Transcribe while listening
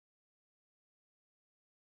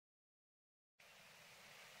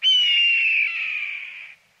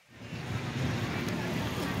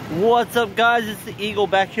What's up, guys? It's the Eagle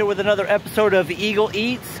back here with another episode of Eagle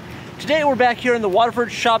Eats. Today we're back here in the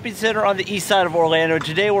WATERFORD Shopping Center on the east side of Orlando.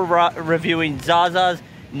 Today we're reviewing Zaza's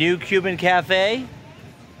New Cuban Cafe.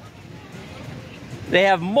 They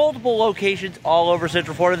have multiple locations all over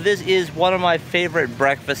Central Florida. This is one of my favorite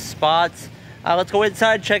breakfast spots. Let's go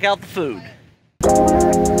inside and check out the food.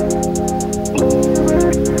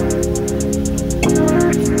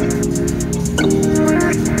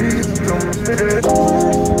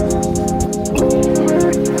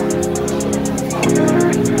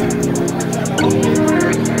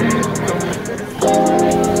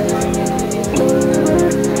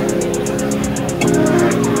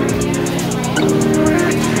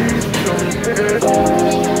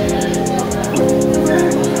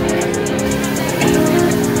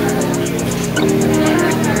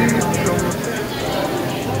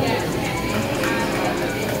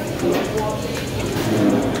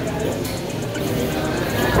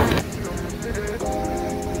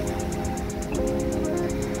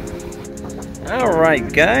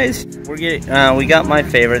 Alright, guys, we got my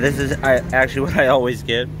favorite. This is actually what I always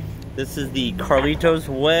get. This is the Carlito's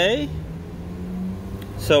Way.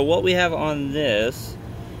 So what we have on this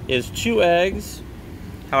is 2 eggs,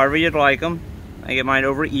 however you'd like them. I get mine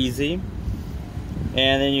over easy.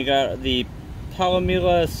 And then you got the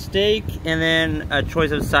Palomilla Steak, and then a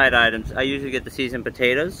choice of side items. I usually get the seasoned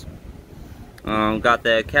potatoes. Got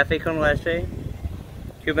the Café Con Leche,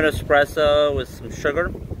 Cuban espresso with some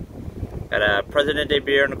sugar. Got a Presidente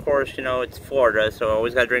beer, and of course, you know, it's Florida, so I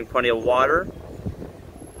always got to drink plenty of water.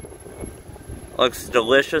 Looks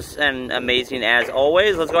delicious and amazing as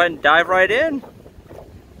always. Let's go ahead and dive right in.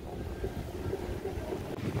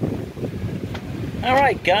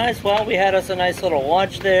 Alright, guys, well, we had us a nice little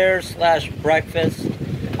lunch there, / breakfast.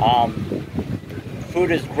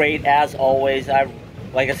 Food is great as always.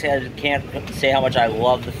 Like I said, I can't say how much I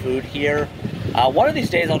love the food here. One of these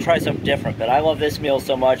days I'll try something different, but I love this meal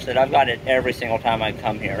so much that I've got it every single time I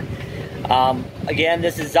come here. Again,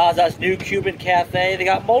 this is Zaza's New Cuban Cafe. They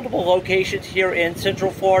got multiple locations here in Central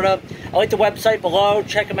Florida. I like the website below.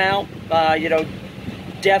 Check them out. You know,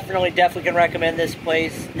 definitely can recommend this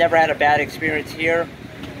place. Never had a bad experience here.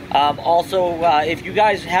 Also, if you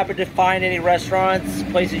guys happen to find any restaurants,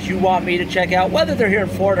 places you want me to check out, whether they're here in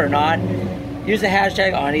Florida or not, use the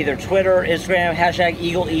hashtag on either Twitter or Instagram, hashtag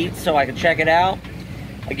eagleeats, so I can check it out.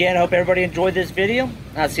 Again, I hope everybody enjoyed this video.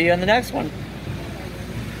 I'll see you on the next one.